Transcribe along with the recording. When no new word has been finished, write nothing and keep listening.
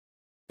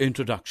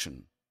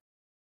Introduction.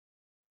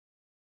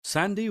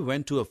 Sandy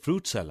went to a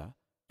fruit seller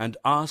and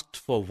asked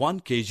for 1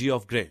 kg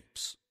of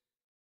grapes.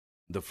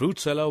 The fruit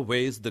seller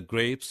weighs the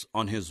grapes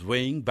on his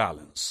weighing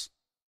balance.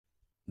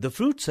 The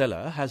fruit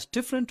seller has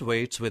different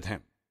weights with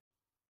him.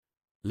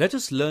 Let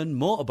us learn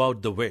more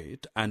about the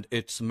weight and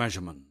its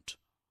measurement.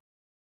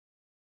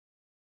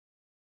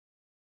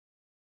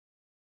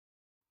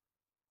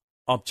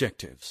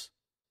 Objectives.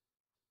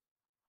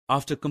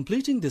 After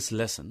completing this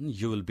lesson,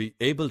 you will be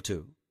able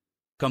to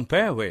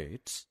compare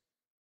weights,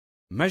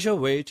 measure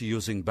weight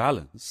using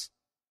balance,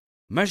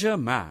 measure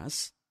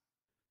mass,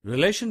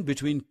 relation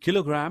between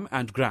kilogram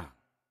and gram.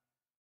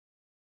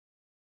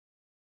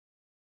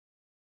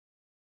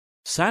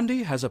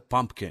 Sandy has a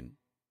pumpkin,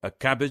 a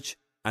cabbage,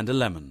 and a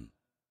lemon.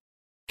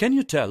 Can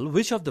you tell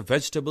which of the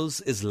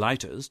vegetables is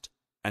lightest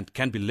and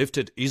can be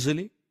lifted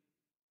easily?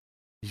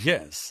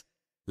 Yes,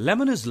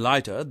 lemon is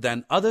lighter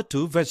than other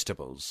 2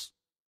 vegetables.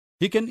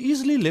 He can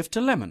easily lift a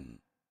lemon.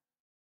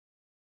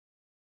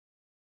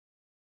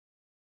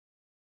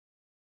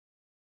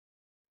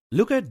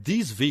 Look at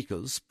these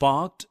vehicles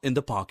parked in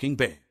the parking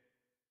bay.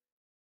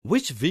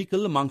 Which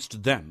vehicle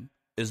amongst them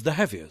is the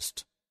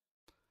heaviest?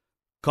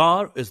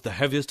 Car is the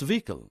heaviest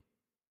vehicle.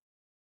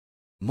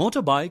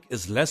 Motorbike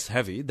is less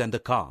heavy than the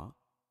car,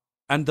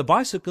 and the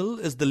bicycle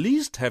is the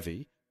least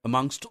heavy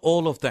amongst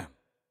all of them.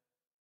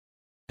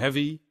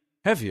 Heavy,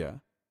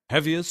 heavier,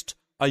 heaviest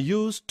are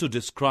used to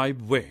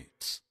describe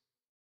weights.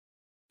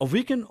 Or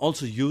we can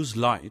also use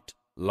light,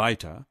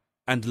 lighter,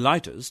 and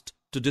lightest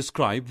to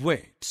describe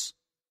weights.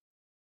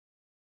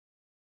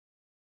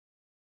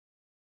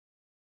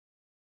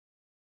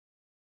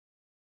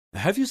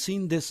 Have you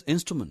seen this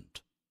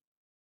instrument?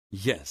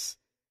 Yes,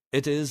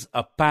 it is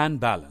a pan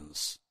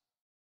balance.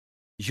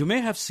 You may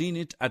have seen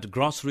it at a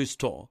grocery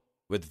store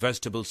with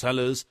vegetable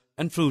sellers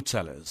and fruit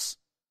sellers.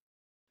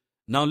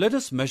 Now let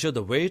us measure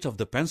the weight of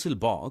the pencil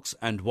box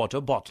and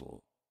water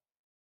bottle.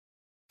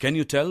 Can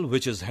you tell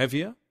which is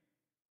heavier?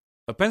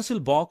 A pencil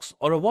box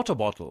or a water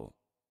bottle?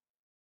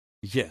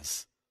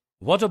 Yes,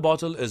 water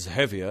bottle is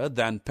heavier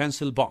than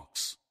pencil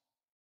box.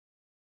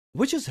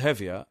 Which is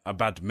heavier, a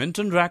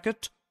badminton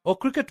racket or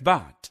cricket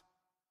bat?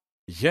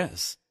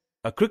 Yes,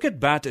 a cricket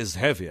bat is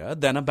heavier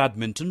than a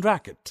badminton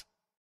racket.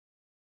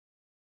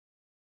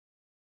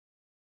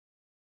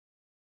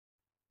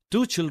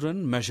 2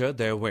 children measure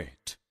their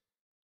weight.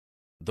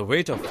 The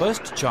weight of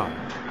first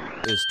child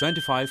is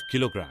 25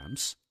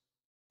 kilograms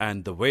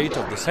and the weight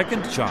of the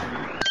second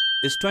child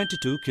is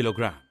 22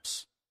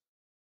 kilograms.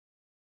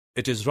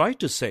 It is right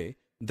to say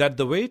that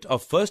the weight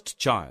of first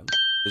child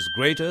is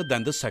greater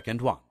than the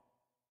second one.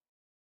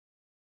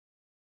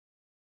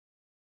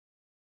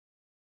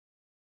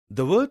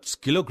 The words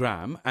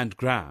kilogram and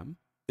gram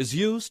is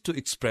used to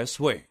express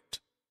weight.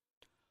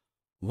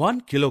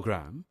 1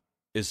 kilogram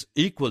is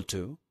equal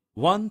to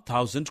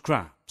 1000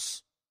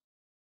 grams.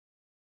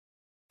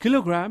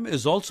 Kilogram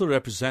is also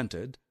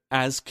represented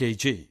as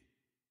kg.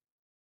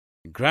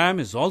 Gram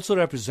is also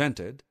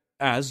represented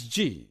as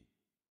g.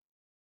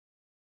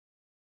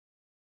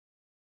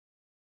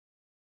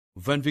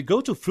 When we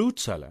go to fruit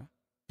seller,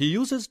 he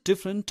uses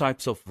different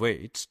types of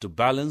weights to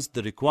balance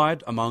the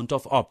required amount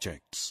of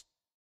objects.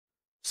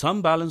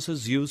 Some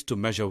balances used to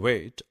measure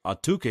weight are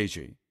 2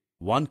 kg,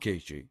 1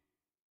 kg,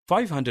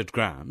 500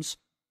 grams,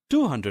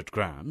 200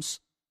 grams,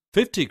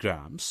 50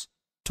 grams,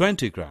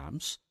 20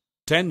 grams,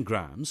 10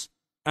 grams,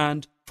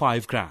 and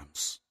 5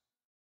 grams.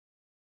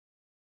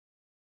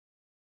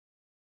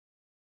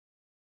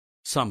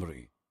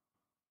 Summary.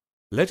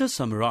 Let us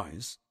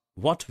summarize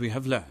what we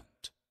have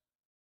learned.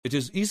 It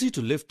is easy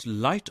to lift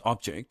light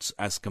objects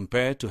as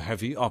compared to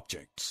heavy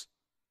objects.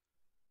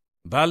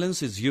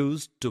 Balance is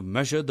used to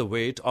measure the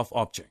weight of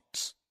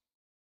objects.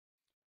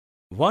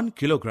 1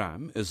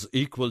 kilogram is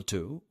equal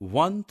to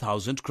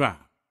 1000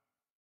 grams.